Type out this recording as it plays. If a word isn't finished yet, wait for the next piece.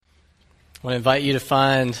I want to invite you to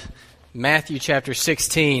find Matthew chapter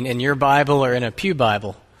 16 in your Bible or in a pew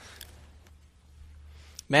Bible.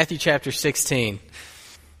 Matthew chapter 16.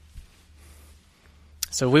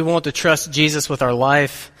 So we want to trust Jesus with our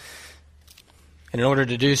life. And in order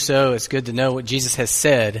to do so, it's good to know what Jesus has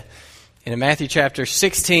said. And in Matthew chapter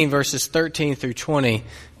 16, verses 13 through 20,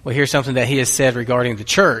 we'll hear something that he has said regarding the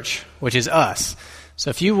church, which is us. So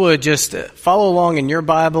if you would just follow along in your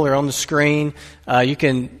Bible or on the screen, you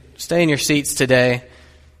can stay in your seats today.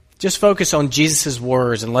 Just focus on Jesus'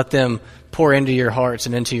 words and let them pour into your hearts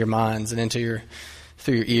and into your minds and through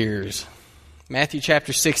your ears. Matthew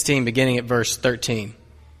chapter 16, beginning at verse 13.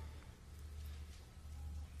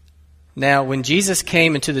 Now, when Jesus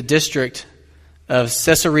came into the district of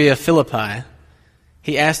Caesarea Philippi,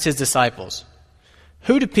 he asked his disciples,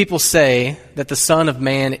 "Who do people say that the Son of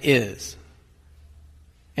Man is?"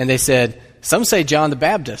 And they said, "Some say John the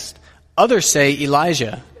Baptist, others say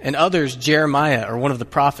Elijah, and others Jeremiah or one of the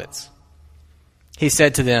prophets." He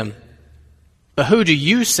said to them, "But who do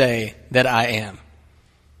you say that I am?"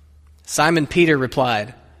 Simon Peter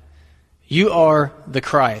replied, "You are the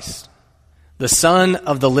Christ, the Son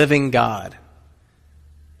of the living God."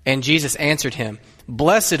 And Jesus answered him,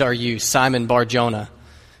 "Blessed are you, Simon Bar-Jonah,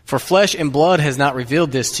 for flesh and blood has not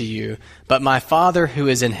revealed this to you, but my Father who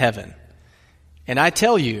is in heaven. And I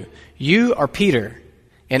tell you, you are Peter,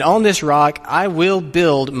 and on this rock I will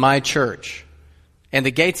build my church, and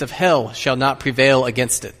the gates of hell shall not prevail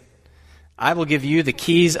against it. I will give you the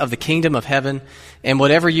keys of the kingdom of heaven, and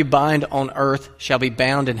whatever you bind on earth shall be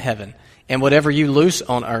bound in heaven, and whatever you loose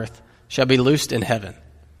on earth shall be loosed in heaven."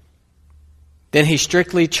 Then he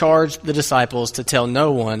strictly charged the disciples to tell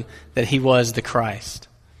no one that he was the Christ.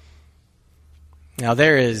 Now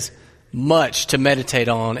there is much to meditate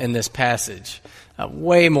on in this passage,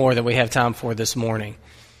 way more than we have time for this morning.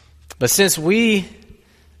 But since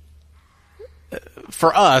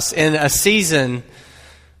for us, in a season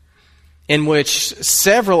in which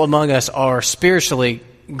several among us are spiritually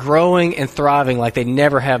growing and thriving like they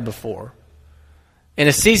never have before, in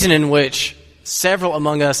a season in which several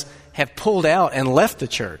among us have pulled out and left the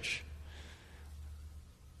church,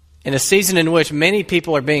 in a season in which many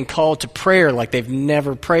people are being called to prayer like they've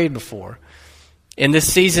never prayed before, in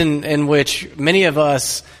this season in which many of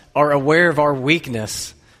us are aware of our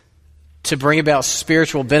weakness to bring about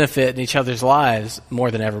spiritual benefit in each other's lives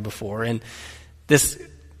more than ever before. And this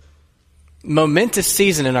momentous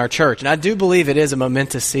season in our church, and I do believe it is a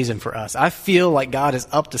momentous season for us. I feel like God is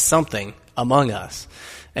up to something among us.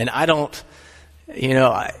 And I don't,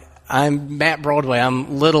 I'm Matt Broadway.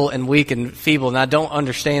 I'm little and weak and feeble, and I don't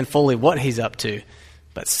understand fully what he's up to.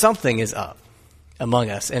 But something is up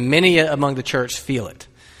among us, and many among the church feel it.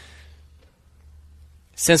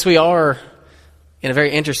 Since we are in a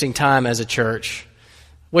very interesting time as a church,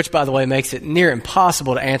 which, by the way, makes it near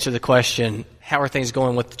impossible to answer the question, how are things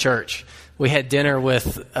going with the church? We had dinner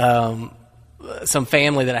with some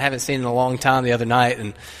family that I haven't seen in a long time the other night,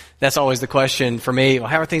 and that's always the question for me. Well,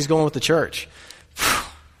 how are things going with the church?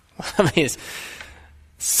 I mean, it's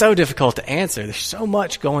so difficult to answer. There's so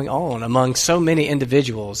much going on among so many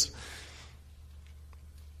individuals.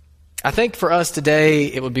 I think for us today,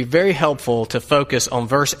 it would be very helpful to focus on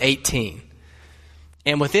verse 18.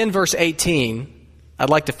 And within verse 18, I'd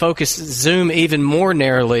like to zoom even more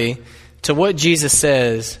narrowly to what Jesus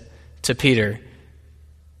says to Peter.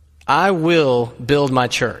 I will build my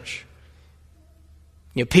church.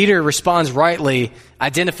 Peter responds rightly,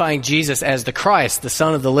 identifying Jesus as the Christ, the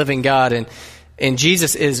Son of the living God. And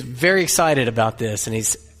Jesus is very excited about this, and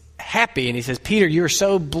he's happy. And he says, "Peter, you are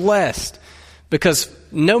so blessed because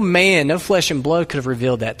no man, no flesh and blood could have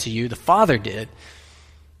revealed that to you. The Father did.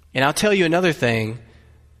 And I'll tell you another thing.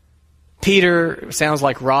 Peter sounds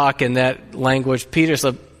like rock in that language. Peter's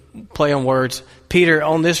a play on words. Peter,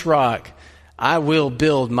 on this rock, I will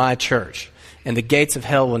build my church, and the gates of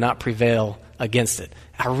hell will not prevail against it."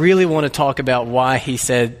 I really want to talk about why he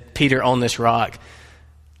said, "Peter, on this rock."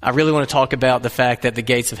 I really want to talk about the fact that the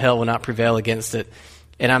gates of hell will not prevail against it.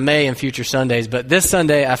 And I may in future Sundays, but this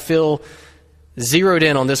Sunday I feel zeroed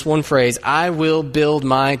in on this one phrase, I will build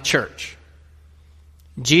my church.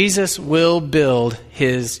 Jesus will build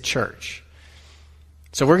his church.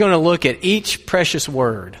 So we're going to look at each precious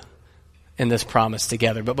word in this promise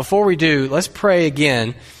together. But before we do, let's pray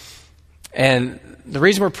again. And the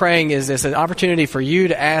reason we're praying is it's an opportunity for you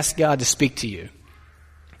to ask God to speak to you.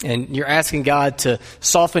 And you're asking God to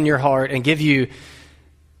soften your heart and give you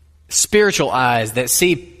spiritual eyes that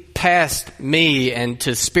see past me and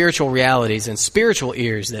to spiritual realities, and spiritual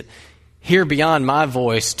ears that hear beyond my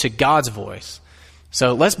voice to God's voice.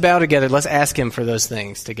 So let's bow together. Let's ask him for those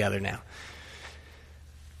things together now.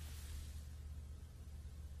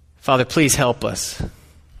 Father, please help us.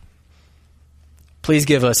 Please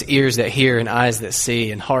give us ears that hear and eyes that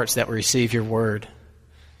see and hearts that receive your word.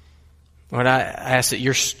 Lord, I ask that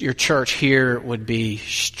your church here would be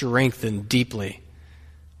strengthened deeply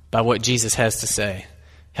by what Jesus has to say.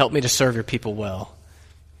 Help me to serve your people well.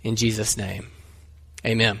 In Jesus' name,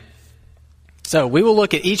 amen. So we will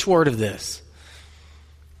look at each word of this.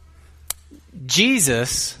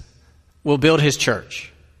 Jesus will build his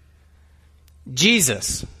church.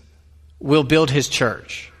 Jesus will build his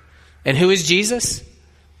church. And who is Jesus?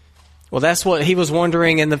 Well, that's what he was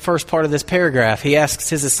wondering in the first part of this paragraph. He asks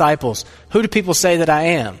his disciples, who do people say that I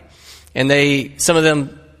am? And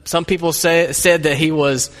some people said that he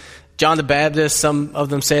was John the Baptist. Some of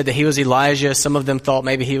them said that he was Elijah. Some of them thought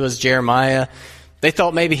maybe he was Jeremiah. They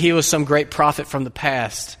thought maybe he was some great prophet from the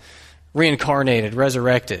past, reincarnated,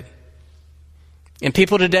 resurrected. And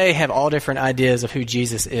people today have all different ideas of who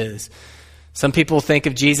Jesus is. Some people think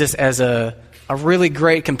of Jesus as a really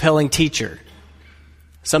great, compelling teacher.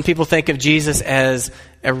 Some people think of Jesus as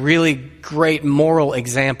a really great moral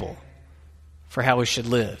example for how we should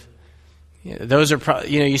live. Those are,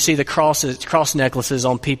 you see the cross necklaces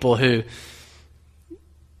on people who,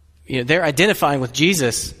 they're identifying with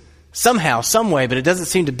Jesus somehow, some way, but it doesn't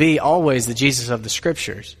seem to be always the Jesus of the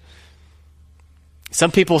Scriptures.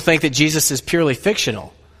 Some people think that Jesus is purely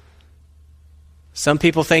fictional. Some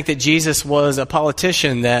people think that Jesus was a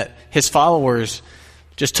politician, that his followers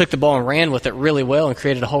just took the ball and ran with it really well and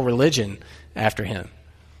created a whole religion after him.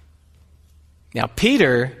 Now,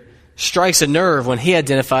 Peter strikes a nerve when he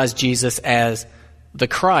identifies Jesus as the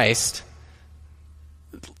Christ,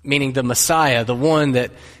 meaning the Messiah, the one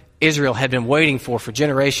that Israel had been waiting for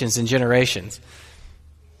generations and generations.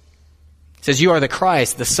 He says, "You are the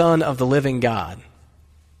Christ, the Son of the living God."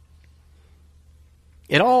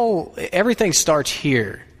 Everything starts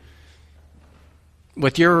here.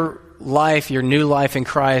 With your life, your new life in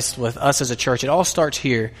Christ, with us as a church, it all starts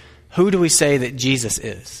here. Who do we say that Jesus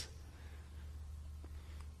is?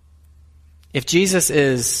 If Jesus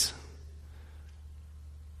is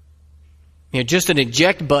just an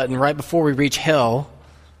eject button right before we reach hell,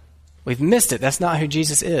 we've missed it. That's not who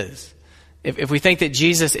Jesus is. If we think that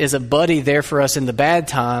Jesus is a buddy there for us in the bad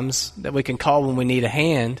times that we can call when we need a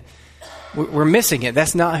hand, we're missing it.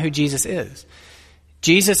 That's not who Jesus is.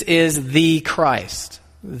 Jesus is the Christ,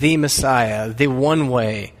 the Messiah, the one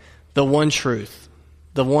way, the one truth,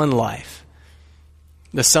 the one life,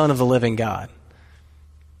 the Son of the living God.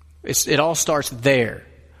 It all starts there,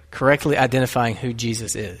 correctly identifying who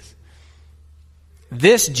Jesus is.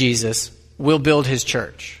 This Jesus will build his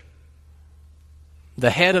church.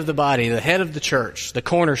 The head of the body, the head of the church, the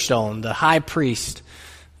cornerstone, the high priest,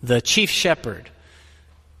 the chief shepherd.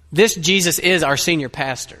 This Jesus is our senior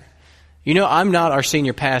pastor. I'm not our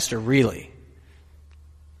senior pastor, really.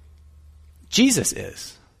 Jesus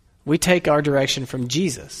is. We take our direction from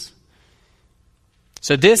Jesus.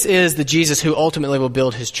 So this is the Jesus who ultimately will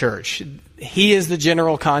build his church. He is the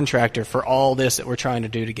general contractor for all this that we're trying to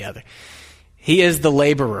do together. He is the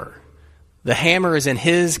laborer. The hammer is in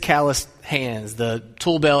his calloused hands. The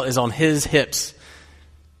tool belt is on his hips.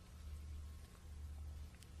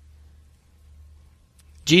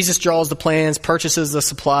 Jesus draws the plans, purchases the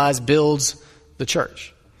supplies, builds the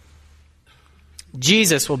church.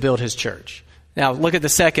 Jesus will build his church. Now look at the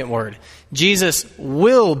second word. Jesus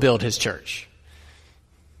will build his church.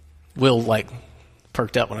 Will,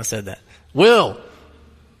 perked up when I said that. Will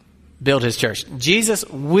build his church. Jesus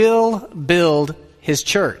will build his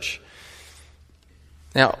church.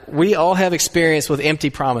 Now, we all have experience with empty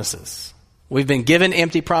promises. We've been given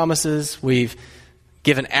empty promises. We've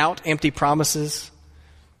given out empty promises.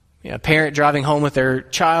 A parent driving home with their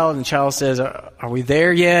child, and the child says, "Are we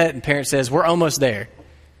there yet?" And the parent says, "We're almost there."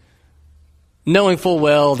 Knowing full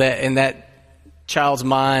well that in that child's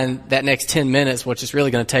mind, that next 10 minutes, what it's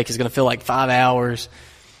really going to take is going to feel like 5 hours.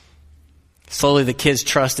 Slowly the kid's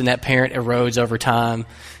trust in that parent erodes over time,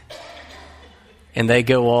 and they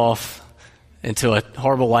go off into a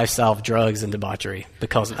horrible lifestyle of drugs and debauchery.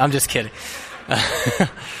 I'm just kidding.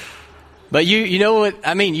 But you know what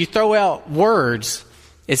I mean? You throw out words.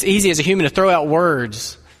 It's easy as a human to throw out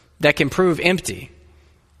words that can prove empty.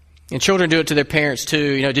 And children do it to their parents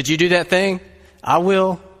too. Did you do that thing? I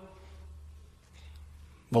will.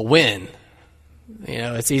 Well, when?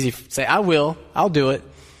 It's easy to say, I will, I'll do it,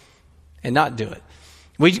 and not do it.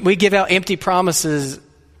 We give out empty promises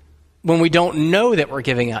when we don't know that we're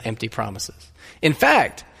giving out empty promises. In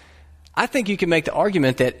fact, I think you can make the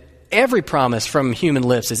argument that every promise from human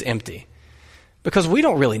lips is empty because we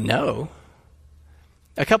don't really know.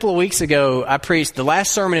 A couple of weeks ago, I preached the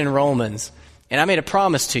last sermon in Romans, and I made a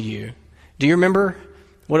promise to you. Do you remember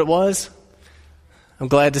what it was? I'm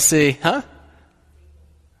glad to see. Huh?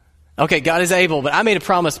 Okay, God is able, but I made a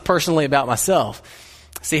promise personally about myself.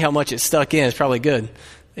 See how much it stuck in. It's probably good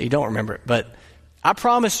that you don't remember it. But I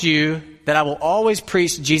promised you that I will always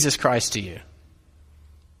preach Jesus Christ to you.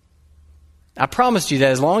 I promised you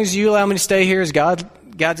that as long as you allow me to stay here, as God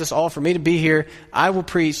guides us all for me to be here, I will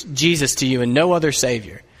preach Jesus to you and no other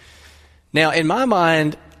Savior. Now, in my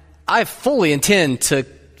mind, I fully intend to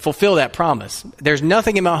fulfill that promise. There's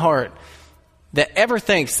nothing in my heart that ever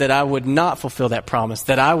thinks that I would not fulfill that promise,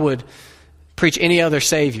 that I would preach any other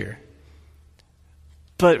Savior.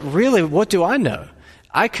 But really, what do I know?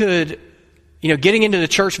 I could, getting into the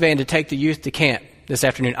church van to take the youth to camp this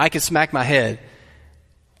afternoon, I could smack my head,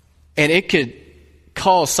 and it could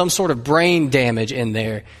cause some sort of brain damage in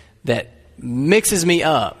there that mixes me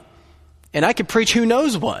up. And I could preach who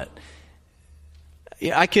knows what.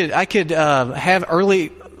 I could have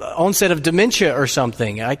early onset of dementia or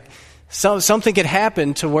something. Something could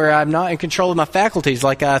happen to where I'm not in control of my faculties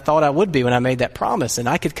like I thought I would be when I made that promise. And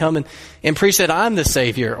I could come and preach that I'm the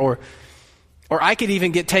Savior. Or I could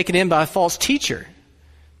even get taken in by a false teacher.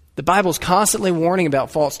 The Bible's constantly warning about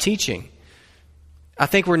false teaching. I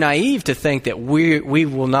think we're naive to think that we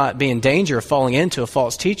will not be in danger of falling into a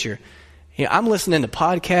false teacher. I'm listening to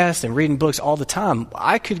podcasts and reading books all the time.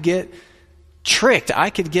 I could get tricked. I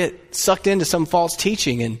could get sucked into some false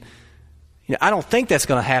teaching, and I don't think that's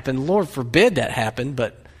going to happen. Lord forbid that happen,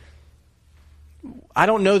 but I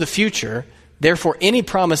don't know the future. Therefore, any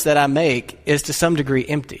promise that I make is to some degree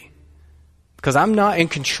empty because I'm not in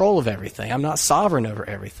control of everything. I'm not sovereign over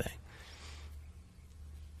everything.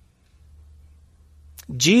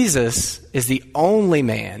 Jesus is the only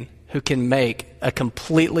man who can make a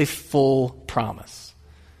completely full promise.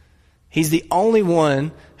 He's the only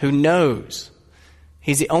one who knows.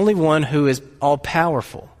 He's the only one who is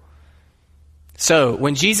all-powerful. So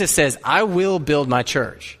when Jesus says, I will build my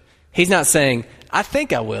church, he's not saying, I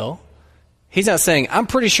think I will. He's not saying, I'm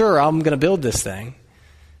pretty sure I'm going to build this thing.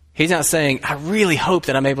 He's not saying, I really hope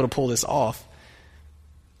that I'm able to pull this off.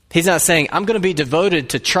 He's not saying, I'm going to be devoted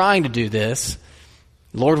to trying to do this.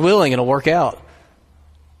 Lord willing, it'll work out.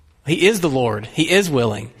 He is the Lord. He is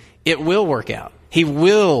willing. It will work out. He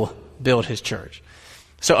will build his church.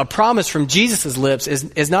 So a promise from Jesus' lips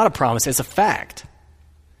is not a promise. It's a fact.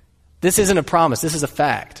 This isn't a promise. This is a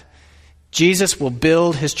fact. Jesus will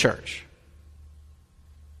build his church.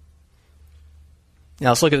 Now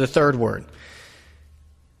let's look at the third word.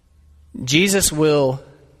 Jesus will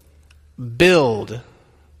build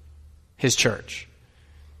his church.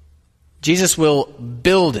 Jesus will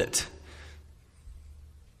build it.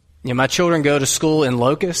 My children go to school in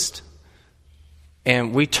Locust,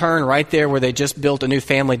 and we turn right there where they just built a new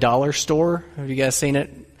Family Dollar store. Have you guys seen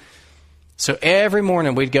it? So every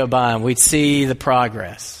morning we'd go by and we'd see the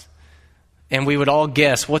progress. And we would all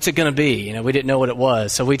guess, what's it going to be? We didn't know what it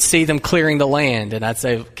was. So we'd see them clearing the land, and I'd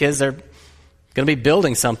say, kids, they're going to be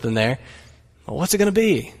building something there. Well, what's it going to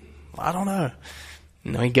be? Well, I don't know.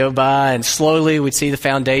 We'd go by, and slowly we'd see the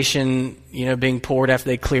foundation, being poured after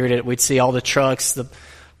they cleared it. We'd see all the trucks, the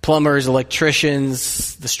plumbers,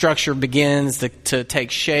 electricians. The structure begins to take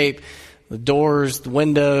shape. The doors, the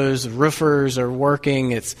windows, the roofers are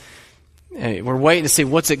working. We're waiting to see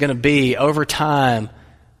what's it going to be. Over time,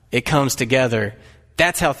 it comes together.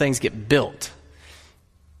 That's how things get built.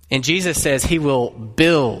 And Jesus says he will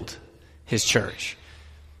build his church.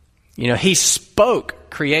 He spoke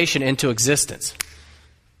creation into existence.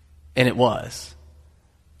 And it was.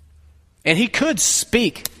 And he could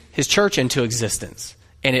speak his church into existence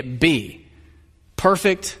and it be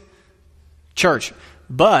perfect church.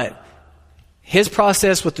 But his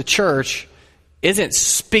process with the church isn't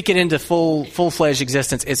speak it into full-fledged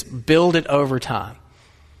existence. It's build it over time.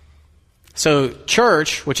 So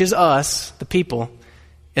church, which is us, the people,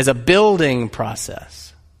 is a building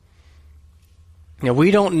process.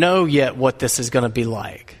 We don't know yet what this is going to be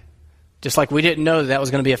like. Just like we didn't know that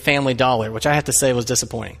was going to be a Family Dollar, which I have to say was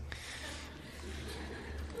disappointing.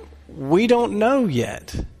 We don't know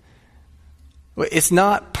yet. It's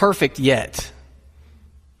not perfect yet.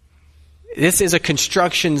 This is a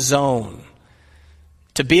construction zone.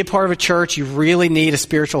 To be a part of a church, you really need a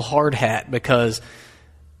spiritual hard hat because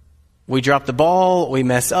we drop the ball, we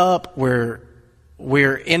mess up, we're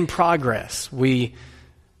in progress. We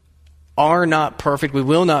are not perfect. We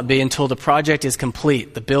will not be until the project is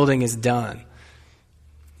complete. The building is done.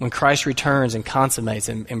 When Christ returns and consummates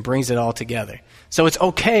and brings it all together. So it's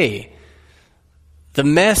okay. The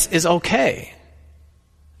mess is okay.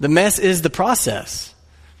 The mess is the process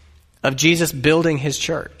of Jesus building his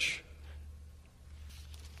church.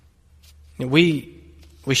 We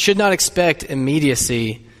we should not expect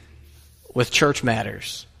immediacy with church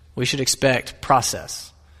matters. We should expect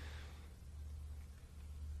process.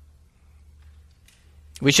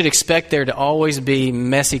 We should expect there to always be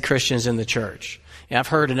messy Christians in the church. And I've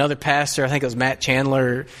heard another pastor, I think it was Matt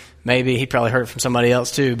Chandler, maybe he probably heard it from somebody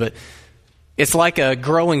else too, but it's like a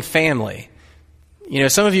growing family. You know,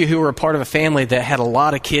 some of you who were a part of a family that had a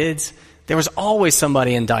lot of kids, there was always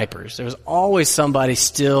somebody in diapers. There was always somebody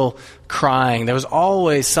still crying. There was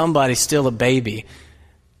always somebody still a baby.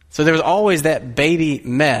 So there was always that baby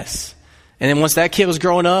mess. And then once that kid was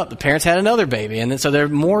growing up, the parents had another baby. And then so there are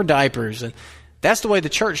more diapers. And that's the way the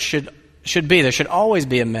church should be. There should always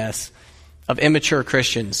be a mess of immature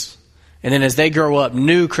Christians. And then as they grow up,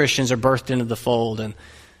 new Christians are birthed into the fold. And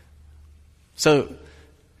so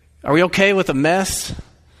are we okay with a mess?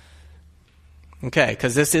 Okay,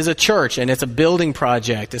 because this is a church and it's a building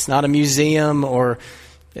project. It's not a museum or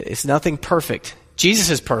it's nothing perfect. Jesus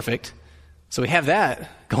is perfect, so we have that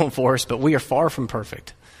going for us, but we are far from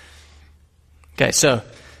perfect. Okay, so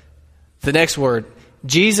the next word,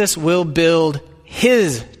 Jesus will build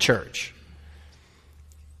his church.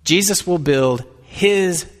 Jesus will build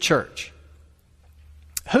his church.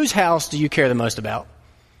 Whose house do you care the most about?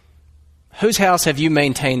 Whose house have you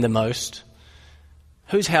maintained the most?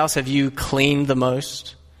 Whose house have you cleaned the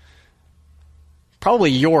most?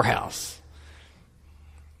 Probably your house.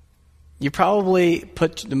 You probably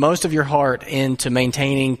put the most of your heart into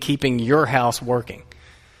maintaining, keeping your house working.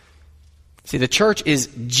 See, the church is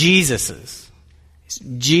Jesus's. It's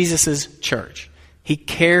Jesus's church. He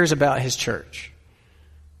cares about his church.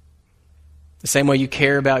 The same way you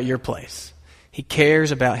care about your place. He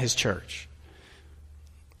cares about his church.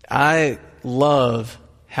 I love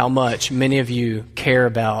how much many of you care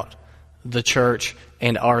about the church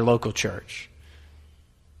and our local church.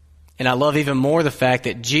 And I love even more the fact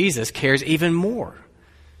that Jesus cares even more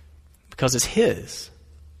because it's his.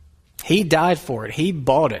 He died for it. He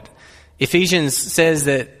bought it. Ephesians says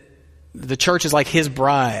that the church is like his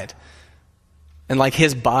bride and like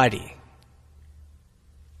his body.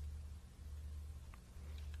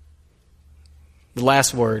 The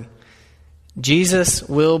last word, Jesus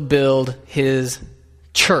will build his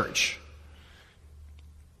church.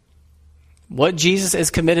 What Jesus is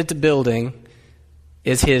committed to building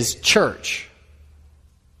is his church.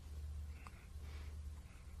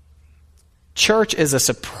 Church is a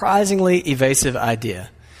surprisingly evasive idea.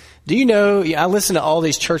 Do you know, I listen to all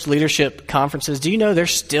these church leadership conferences. Do you know they're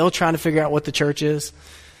still trying to figure out what the church is?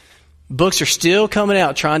 Books are still coming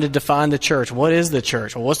out trying to define the church. What is the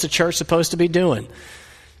church? Well, what's the church supposed to be doing?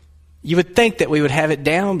 You would think that we would have it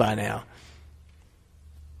down by now.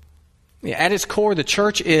 At its core, the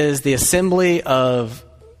church is the assembly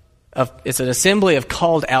it's an assembly of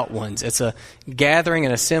called out ones. It's a gathering,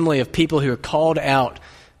 an assembly of people who are called out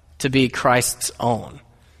to be Christ's own.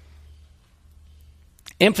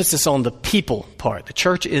 Emphasis on the people part. The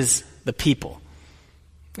church is the people.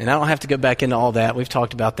 And I don't have to go back into all that. We've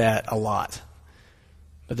talked about that a lot.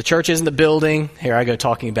 But the church isn't the building. Here I go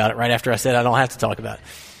talking about it right after I said I don't have to talk about it.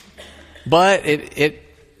 But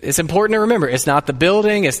it's important to remember, it's not the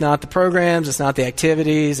building, it's not the programs, it's not the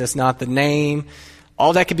activities, it's not the name.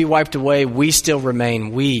 All that can be wiped away. We still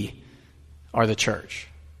remain. We are the church.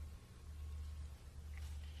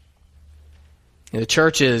 And the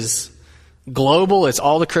church is global. It's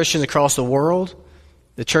all the Christians across the world.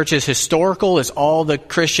 The church is historical. It's all the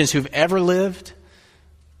Christians who've ever lived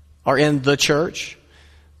are in the church.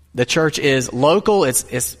 The church is local.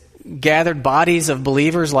 It's gathered bodies of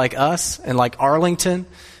believers like us and like Arlington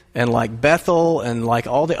and like Bethel and like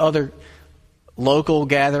all the other local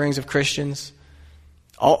gatherings of Christians.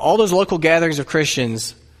 All those local gatherings of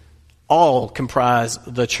Christians all comprise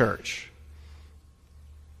the church.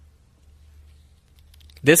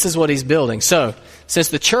 This is what he's building. So, since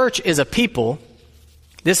the church is a people,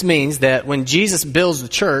 this means that when Jesus builds the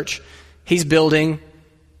church, he's building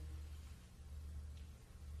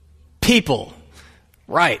people.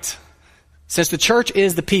 Right. Since the church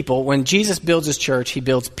is the people, when Jesus builds his church, he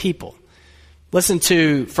builds people. Listen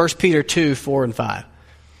to 1 Peter 2, 4 and 5.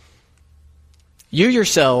 You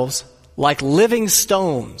yourselves, like living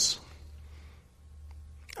stones,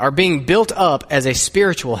 are being built up as a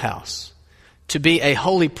spiritual house, to be a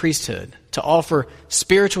holy priesthood, to offer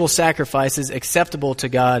spiritual sacrifices acceptable to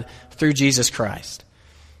God through Jesus Christ.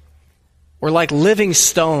 We're like living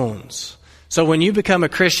stones. So when you become a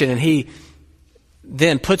Christian and he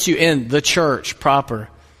then puts you in the church proper,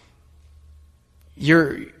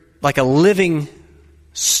 you're like a living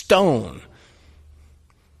stone.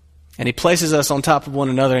 And he places us on top of one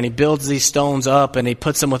another, and he builds these stones up, and he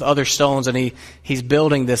puts them with other stones, and he's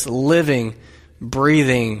building this living,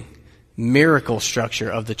 breathing miracle structure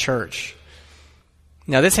of the church.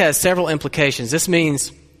 Now, this has several implications. This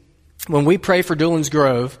means when we pray for Doolin's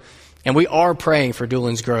Grove, and we are praying for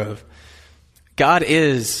Doolin's Grove, God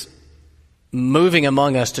is moving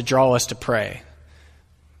among us to draw us to pray.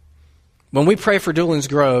 When we pray for Doolin's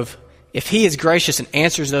Grove, if He is gracious and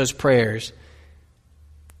answers those prayers,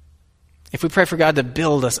 if we pray for God to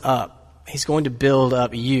build us up, He's going to build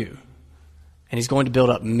up you, and He's going to build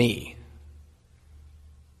up me.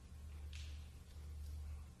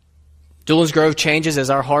 Doolin's Grove changes as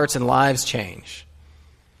our hearts and lives change.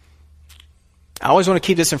 I always want to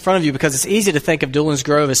keep this in front of you because it's easy to think of Doolin's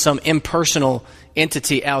Grove as some impersonal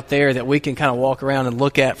entity out there that we can kind of walk around and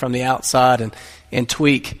look at from the outside and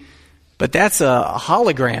tweak. But that's a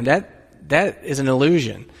hologram. That is an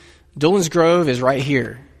illusion. Doolin's Grove is right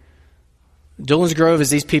here. Doolin's Grove is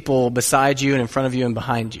these people beside you and in front of you and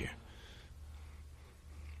behind you.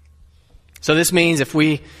 So this means if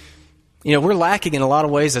we're lacking in a lot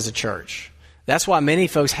of ways as a church. That's why many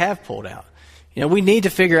folks have pulled out. We need to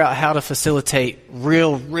figure out how to facilitate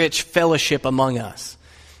real rich fellowship among us.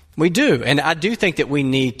 We do. And I do think that we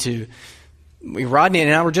need to, Rodney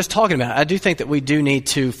and I were just talking about it, I do think that we do need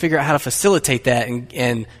to figure out how to facilitate that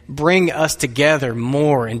and bring us together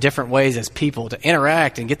more in different ways as people to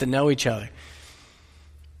interact and get to know each other.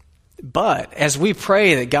 But as we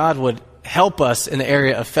pray that God would help us in the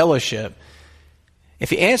area of fellowship, if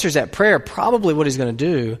He answers that prayer, probably what He's going to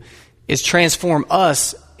do is transform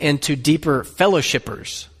us into deeper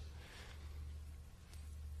fellowshippers.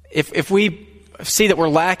 If we see that we're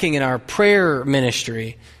lacking in our prayer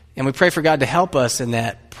ministry and we pray for God to help us in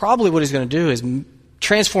that, probably what He's going to do is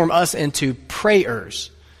transform us into prayers.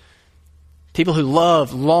 People who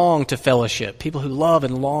long to fellowship. People who love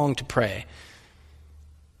and long to pray.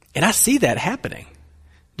 And I see that happening.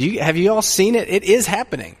 Have you all seen it? It is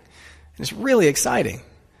happening. It's really exciting.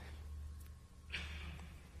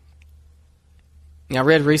 I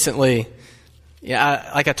read recently,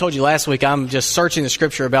 like I told you last week, I'm just searching the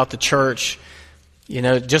Scripture about the church,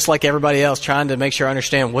 just like everybody else, trying to make sure I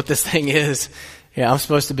understand what this thing is. I'm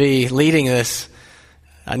supposed to be leading this.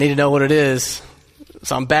 I need to know what it is.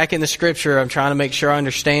 So I'm back in the Scripture. I'm trying to make sure I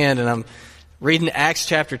understand, and I'm reading Acts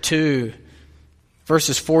chapter 2,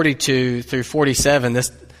 verses 42 through 47,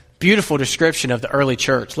 this beautiful description of the early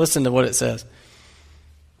church. Listen to what it says.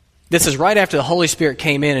 This is right after the Holy Spirit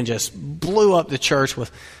came in and just blew up the church with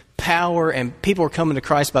power, and people were coming to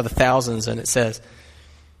Christ by the thousands, and it says,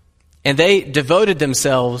 and they devoted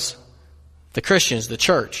themselves, the Christians, the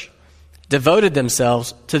church, devoted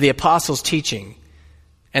themselves to the apostles' teaching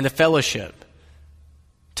and the fellowship,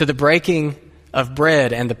 to the breaking of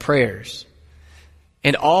bread and the prayers.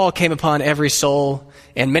 And all came upon every soul,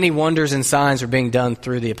 and many wonders and signs were being done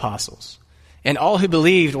through the apostles. And all who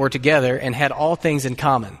believed were together and had all things in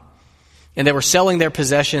common. And they were selling their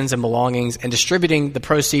possessions and belongings and distributing the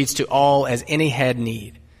proceeds to all as any had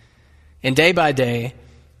need. And day by day,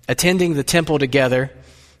 attending the temple together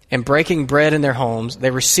and breaking bread in their homes, they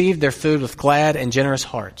received their food with glad and generous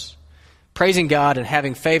hearts, praising God and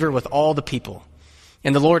having favor with all the people.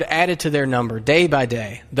 And the Lord added to their number day by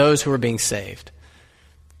day those who were being saved.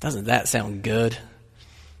 Doesn't that sound good?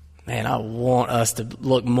 Man, I want us to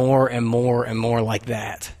look more and more and more like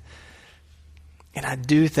that. And I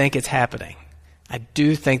do think it's happening. I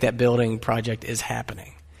do think that building project is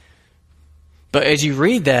happening. But as you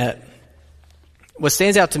read that, what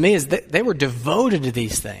stands out to me is that they were devoted to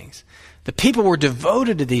these things. The people were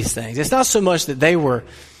devoted to these things. It's not so much that they were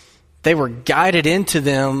guided into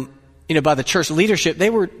them, by the church leadership.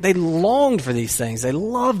 They longed for these things. They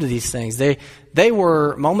loved these things. They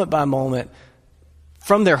were moment by moment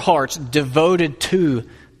from their hearts devoted to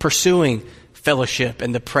pursuing fellowship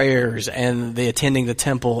and the prayers and the attending the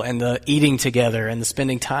temple and the eating together and the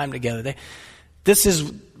spending time together. This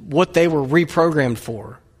is what they were reprogrammed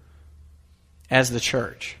for as the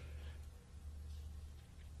church.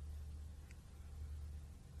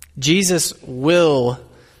 Jesus will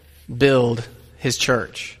build His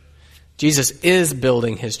church. Jesus is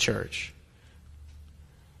building His church.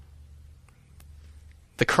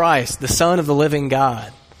 The Christ, the Son of the living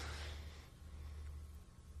God,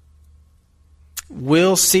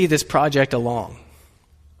 will see this project along.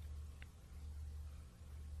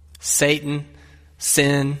 Satan,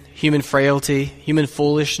 sin, human frailty, human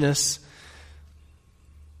foolishness,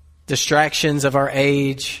 distractions of our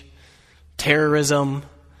age, terrorism,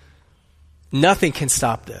 nothing can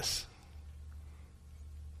stop this.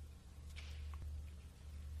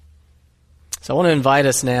 So I want to invite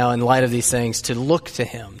us now, in light of these things, to look to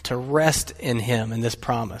Him, to rest in Him, in this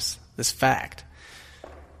promise, this fact,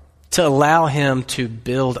 to allow Him to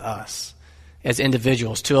build us as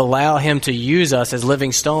individuals, to allow him to use us as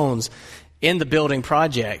living stones in the building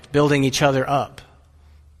project, building each other up.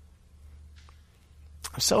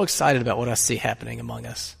 I'm so excited about what I see happening among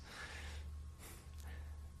us.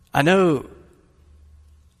 I know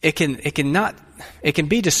it can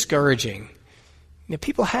be discouraging.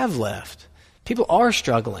 People have left. People are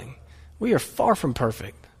struggling. We are far from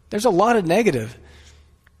perfect. There's a lot of negative.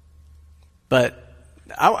 But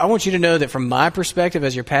I want you to know that from my perspective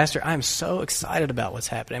as your pastor, I'm so excited about what's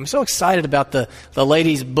happening. I'm so excited about the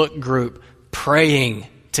ladies' book group praying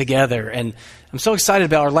together. And I'm so excited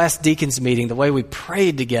about our last deacons meeting, the way we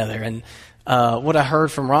prayed together. And what I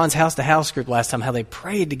heard from Ron's house-to-house group last time, how they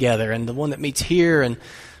prayed together. And the one that meets here. And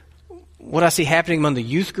what I see happening among the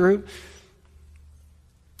youth group.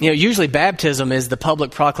 Usually baptism is the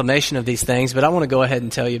public proclamation of these things, but I want to go ahead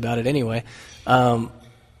and tell you about it anyway.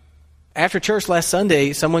 After church last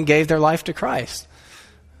Sunday, someone gave their life to Christ.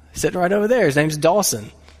 Sitting right over there. His name's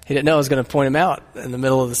Dawson. He didn't know I was going to point him out in the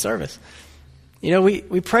middle of the service.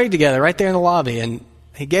 We prayed together right there in the lobby, and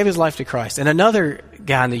he gave his life to Christ. And another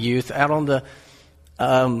guy in the youth out on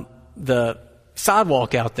the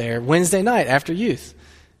sidewalk out there Wednesday night after youth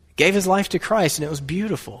gave his life to Christ, and it was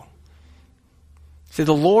beautiful. See,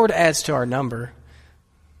 the Lord adds to our number.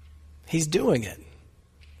 He's doing it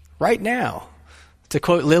right now. To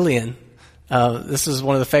quote Lillian, this is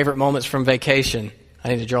one of the favorite moments from vacation. I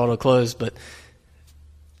need to draw to a close, but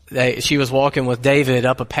she was walking with David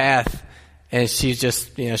up a path, and she's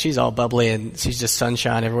just, she's all bubbly, and she's just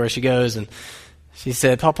sunshine everywhere she goes. And she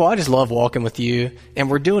said, "Papa, I just love walking with you, and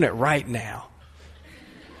we're doing it right now."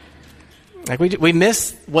 Like we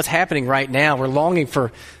miss what's happening right now. We're longing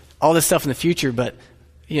for all this stuff in the future, but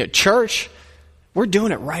church, we're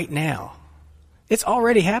doing it right now. It's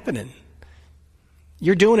already happening.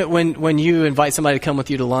 You're doing it when you invite somebody to come with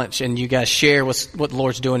you to lunch and you guys share what the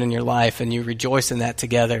Lord's doing in your life and you rejoice in that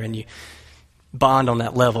together and you bond on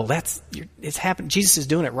that level. It's happening. Jesus is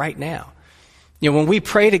doing it right now. When we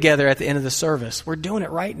pray together at the end of the service, we're doing it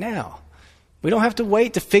right now. We don't have to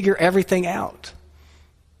wait to figure everything out.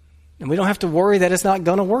 And we don't have to worry that it's not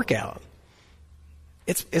going to work out.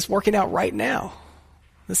 It's working out right now.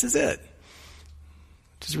 This is it.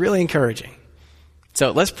 Which is really encouraging. So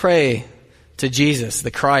let's pray to Jesus,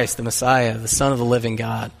 the Christ, the Messiah, the Son of the living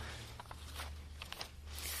God.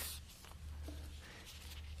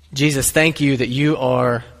 Jesus, thank you that you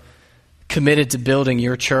are committed to building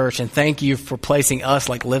your church, and thank you for placing us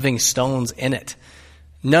like living stones in it.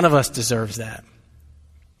 None of us deserves that.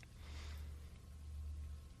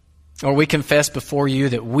 Or we confess before you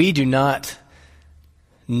that we do not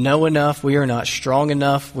know enough, we are not strong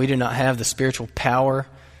enough, we do not have the spiritual power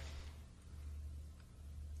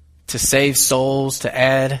to save souls, to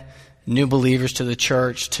add new believers to the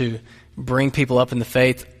church, to bring people up in the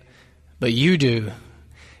faith. But you do.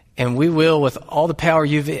 And we will, with all the power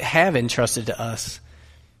you have entrusted to us,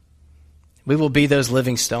 we will be those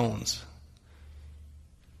living stones.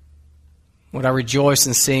 Lord, I rejoice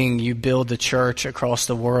in seeing you build the church across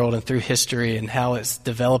the world and through history and how it's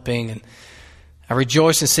developing. And I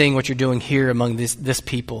rejoice in seeing what you're doing here among this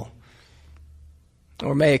people.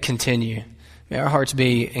 Or may it continue. May our hearts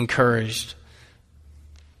be encouraged.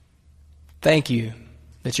 Thank you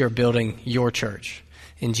that you're building your church.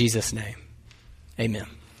 In Jesus' name, amen.